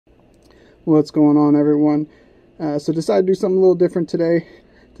What's going on, everyone? So decided to do something a little different today.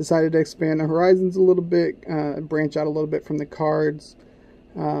 Decided to expand the horizons a little bit, branch out a little bit from the cards.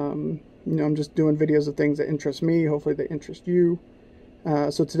 I'm just doing videos of things that interest me. Hopefully they interest you.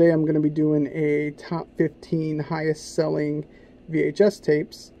 So today I'm going to be doing a top 15 highest selling VHS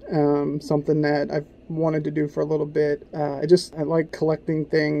tapes. Something that I've wanted to do for a little bit. I like collecting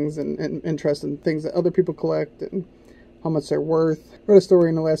things and interest in things that other people collect and how much they're worth. Read a story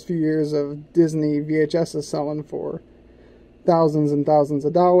in the last few years of Disney VHSs selling for thousands and thousands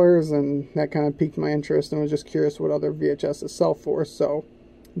of dollars, and that kind of piqued my interest and was just curious what other VHSs sell for. So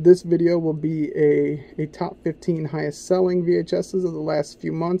this video will be a top 15 highest selling VHSs of the last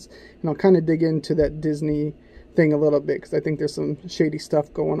few months, and I'll kind of dig into that Disney thing a little bit because I think there's some shady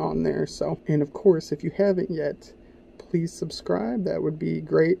stuff going on there. So, and of course, if you haven't yet, please subscribe. That would be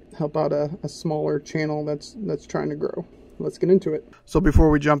great. Help out a smaller channel that's trying to grow. Let's get into it. So before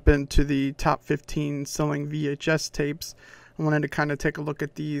we jump into the top 15 selling VHS tapes, I wanted to kind of take a look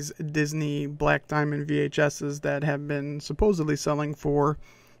at these Disney Black Diamond VHSs that have been supposedly selling for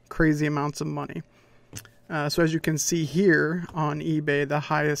crazy amounts of money. So as you can see here on eBay, the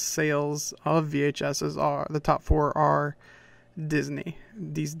highest sales of VHSs are, the top four are Disney.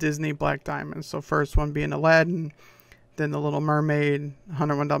 These Disney Black Diamonds. So first one being Aladdin, then The Little Mermaid,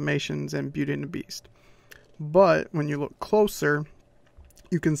 101 Dalmatians, and Beauty and the Beast. But when you look closer,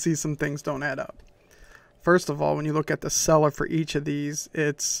 you can see some things don't add up. First of all, when you look at the seller for each of these,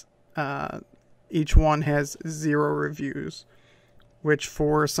 it's each one has 0 reviews, which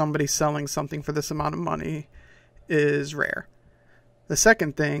for somebody selling something for this amount of money is rare. The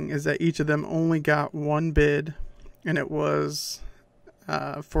second thing is that each of them only got one bid, and it was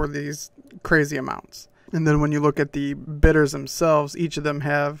for these crazy amounts. And then when you look at the bidders themselves, each of them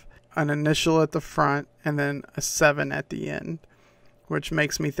have an initial at the front and then a 7 at the end, which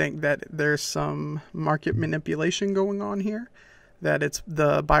makes me think that there's some market manipulation going on here, that it's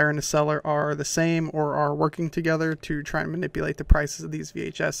the buyer and the seller are the same or are working together to try and manipulate the prices of these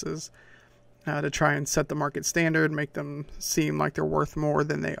VHSs to try and set the market standard, make them seem like they're worth more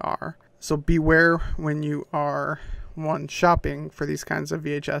than they are. So beware when you are, 1, shopping for these kinds of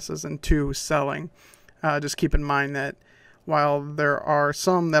VHSs, and 2, selling. Just keep in mind that while there are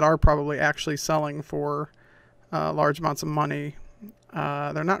some that are probably actually selling for large amounts of money,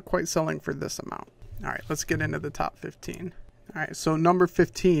 they're not quite selling for this amount. All right, let's get into the top 15. All right, so number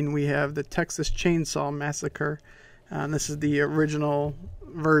 15, we have the Texas Chainsaw Massacre. And this is the original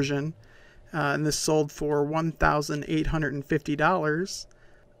version. And this sold for $1,850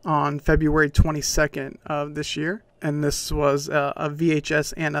 on February 22nd of this year. And this was a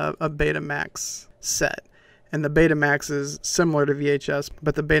VHS and a Betamax set. And the Betamax is similar to VHS,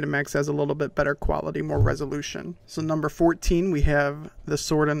 but the Betamax has a little bit better quality, more resolution. So number 14, we have The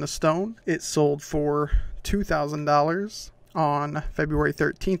Sword and the Stone. It sold for $2,000 on February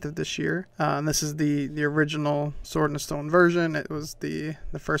 13th of this year. And this is the original Sword and the Stone version. It was the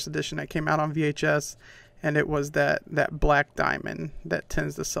first edition that came out on VHS. And it was that black diamond that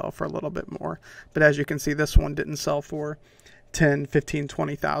tends to sell for a little bit more. But as you can see, this one didn't sell for 10, 15,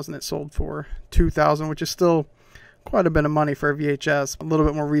 20,000. It sold for 2,000, which is still quite a bit of money for a VHS. A little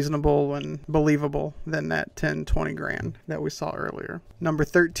bit more reasonable and believable than that 10, 20 grand that we saw earlier. Number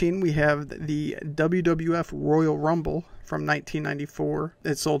 13, we have the WWF Royal Rumble from 1994.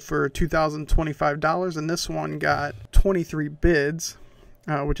 It sold for $2,025, and this one got 23 bids.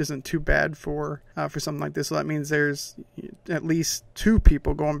 Which isn't too bad for something like this. So that means there's at least 2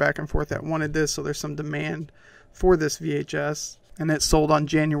 people going back and forth that wanted this. So there's some demand for this VHS. And it sold on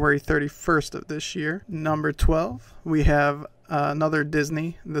January 31st of this year. Number 12, we have another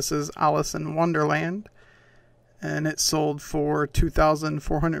Disney. This is Alice in Wonderland. And it sold for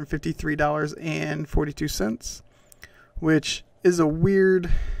 $2,453.42, which is a weird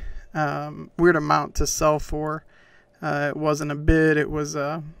amount to sell for. It wasn't a bid. It was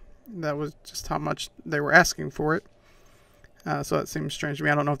that was just how much they were asking for it. So that seems strange to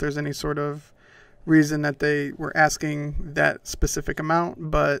me. I don't know if there's any sort of reason that they were asking that specific amount,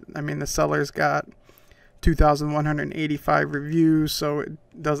 but I mean the sellers got 2,185 reviews, so it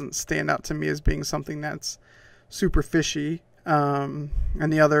doesn't stand out to me as being something that's super fishy. And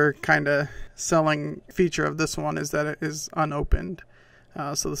the other kind of selling feature of this one is that it is unopened.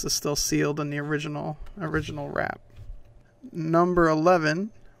 So this is still sealed in the original wrap. Number 11,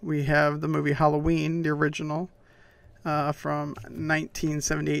 we have the movie Halloween, the original, from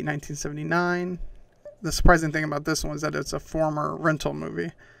 1978, 1979. The surprising thing about this one is that it's a former rental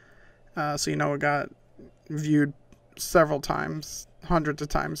movie. So, it got viewed several times, hundreds of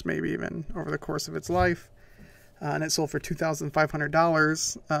times maybe even, over the course of its life. and it sold for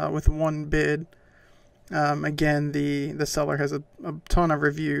 $2,500 with one bid. Again, the seller has a ton of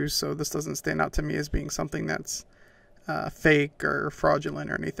reviews, so this doesn't stand out to me as being something that's fake or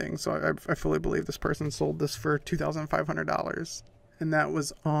fraudulent or anything. So I fully believe this person sold this for $2,500, and that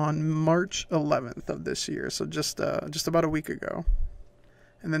was on March 11th of this year, so just about a week ago.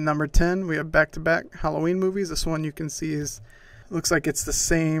 And then number 10, we have back-to-back Halloween movies. This one you can see looks like it's the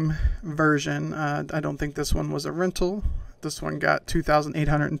same version. I don't think this one was a rental. This one got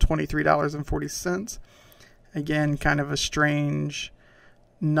 $2,823.40. Again, kind of a strange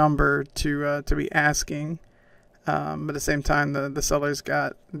number to be asking. But at the same time, the seller's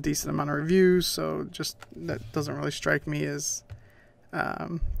got a decent amount of reviews, so just that doesn't really strike me as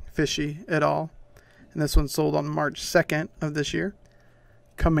fishy at all. And this one sold on March 2nd of this year.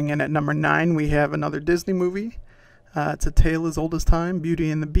 Coming in at number 9, we have another Disney movie. It's A Tale as Old as Time, Beauty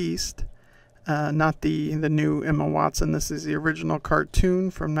and the Beast. Not the new Emma Watson. This is the original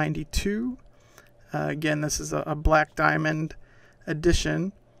cartoon from '92. Again, this is a Black Diamond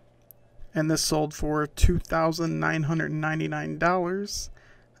edition. And this sold for $2,999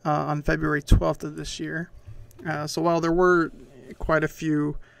 on February 12th of this year. So while there were quite a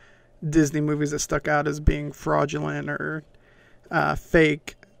few Disney movies that stuck out as being fraudulent or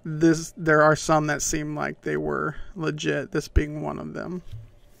fake, there are some that seem like they were legit, this being one of them.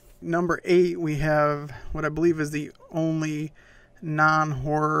 Number 8, we have what I believe is the only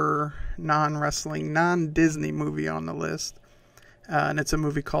non-horror, non-wrestling, non-Disney movie on the list. And it's a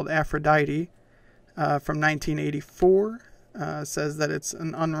movie called Aphrodite from 1984. It says that it's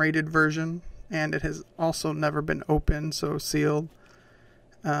an unrated version, and it has also never been opened, so sealed.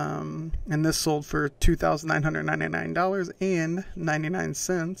 And this sold for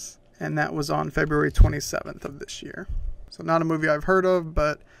 $2,999.99, and that was on February 27th of this year. So not a movie I've heard of,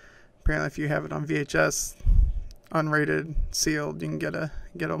 but apparently if you have it on VHS, unrated, sealed, you can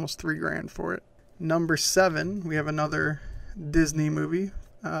get almost $3,000 for it. Number 7, we have another Disney movie,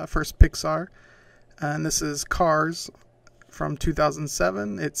 first Pixar, and this is Cars from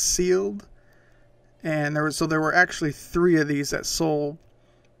 2007. It's sealed, and there were actually 3 of these that sold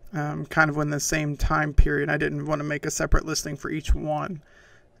kind of in the same time period. I didn't want to make a separate listing for each one,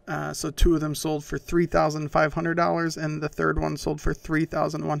 so 2 of them sold for $3,500, and the third one sold for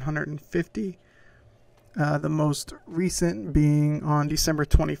 $3,150. The most recent being on December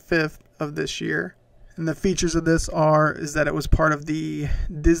 25th of this year. And the features of this is that it was part of the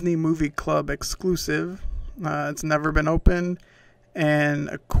Disney Movie Club exclusive. It's never been opened, and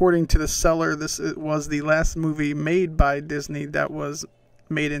according to the seller, it was the last movie made by Disney that was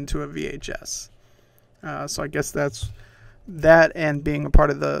made into a VHS. So I guess that, and being a part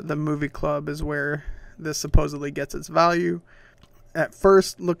of the movie club is where this supposedly gets its value. At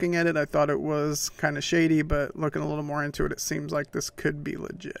first, looking at it, I thought it was kind of shady, but looking a little more into it, it seems like this could be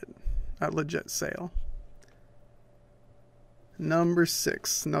legit. A legit sale. Number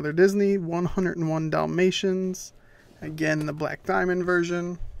 6, another Disney, 101 Dalmatians. Again, the Black Diamond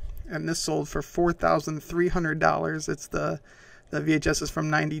version. And this sold for $4,300. It's the VHS is from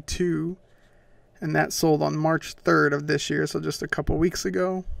 '92. And that sold on March 3rd of this year, so just a couple weeks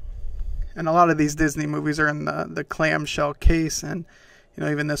ago. And a lot of these Disney movies are in the clam-shell case. And,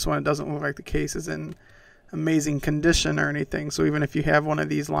 even this one, it doesn't look like the case is in amazing condition or anything. So even if you have one of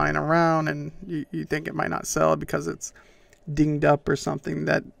these lying around and you think it might not sell because it's dinged up or something,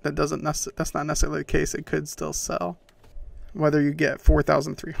 that's not necessarily the case. It could still sell. Whether you get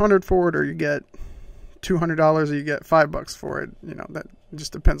 $4,300 for it, or you get $200, or you get $5 for it, that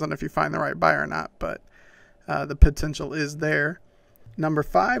just depends on if you find the right buyer or not. But the potential is there. Number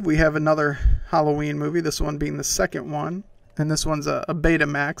 5, we have another Halloween movie. This one being the second one, and this one's a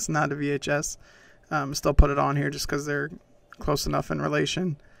Betamax, not a VHS. Still put it on here just because they're close enough in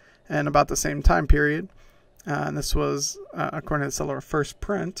relation and about the same time period. And this was, according to the seller, a first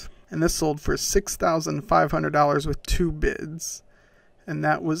print. And this sold for $6,500 with 2 bids. And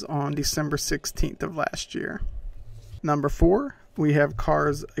that was on December 16th of last year. Number 4, we have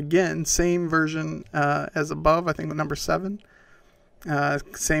Cars again. Same version as above, I think number 7.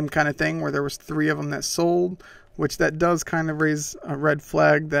 Same kind of thing where there was 3 of them that sold, which that does kind of raise a red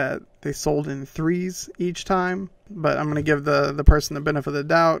flag that they sold in 3s each time. But I'm going to give the person the benefit of the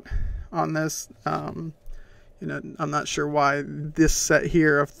doubt on this. I'm not sure why this set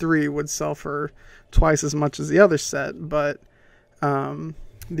here of 3 would sell for twice as much as the other set, but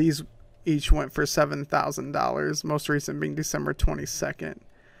these each went for $7,000, most recent being December 22nd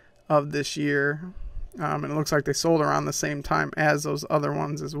of this year. And it looks like they sold around the same time as those other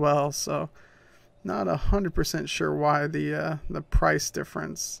ones as well, so not 100% sure why the price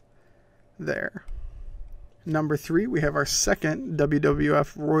difference there. Number 3, we have our second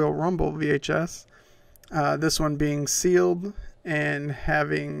WWF Royal Rumble VHS. This one being sealed and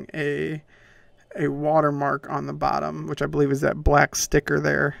having a watermark on the bottom, which I believe is that black sticker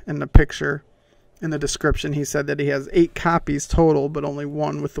there in the picture. In the description, he said that he has 8 copies total, but only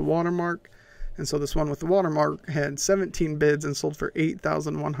one with the watermark. And so this one with the watermark had 17 bids and sold for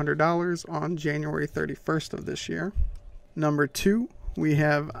 $8,100 on January 31st of this year. Number 2, we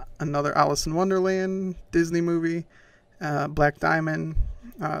have another Alice in Wonderland Disney movie, Black Diamond.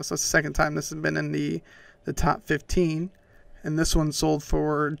 So it's the second time this has been in the top 15. And this one sold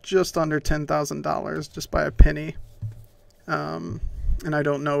for just under $10,000, just by a penny. And I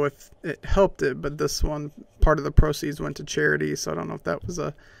don't know if it helped it, but this one, part of the proceeds went to charity, so I don't know if that was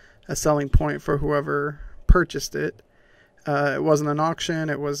a selling point for whoever purchased it. It wasn't an auction,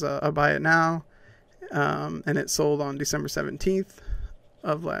 it was a buy it now, and it sold on December 17th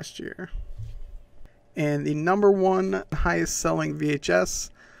of last year. And the number 1 highest selling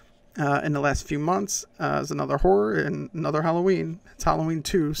VHS in the last few months is another horror and another Halloween. It's Halloween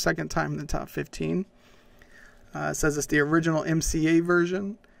 2, second time in the top 15. It says it's the original MCA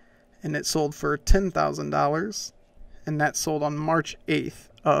version, and it sold for $10,000, and that sold on March 8th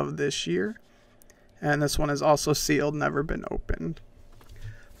of this year. And this one is also sealed, never been opened.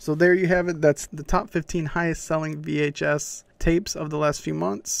 So there you have it. That's the top 15 highest selling VHS tapes of the last few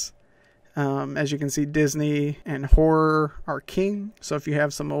months. As you can see, Disney and horror are king. So if you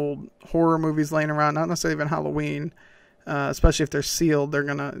have some old horror movies laying around, not necessarily even Halloween, especially if they're sealed,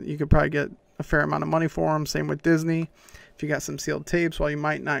 you could probably get a fair amount of money for them. Same with Disney. If you got some sealed tapes, while you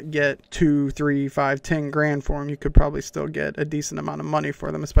might not get 2, 3, 5, 10 grand for them, you could probably still get a decent amount of money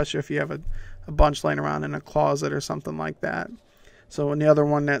for them, especially if you have a bunch laying around in a closet or something like that. So, and the other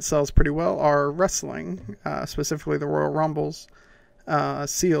one that sells pretty well are wrestling, specifically the Royal Rumbles,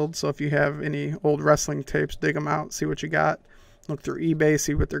 sealed. So if you have any old wrestling tapes, dig them out, see what you got. Look through eBay,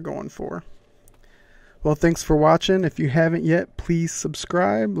 see what they're going for. Well, thanks for watching. If you haven't yet, please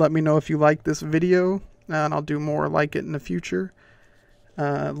subscribe. Let me know if you like this video, and I'll do more like it in the future.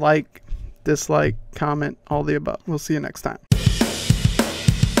 Like, dislike, comment, all the above. We'll see you next time.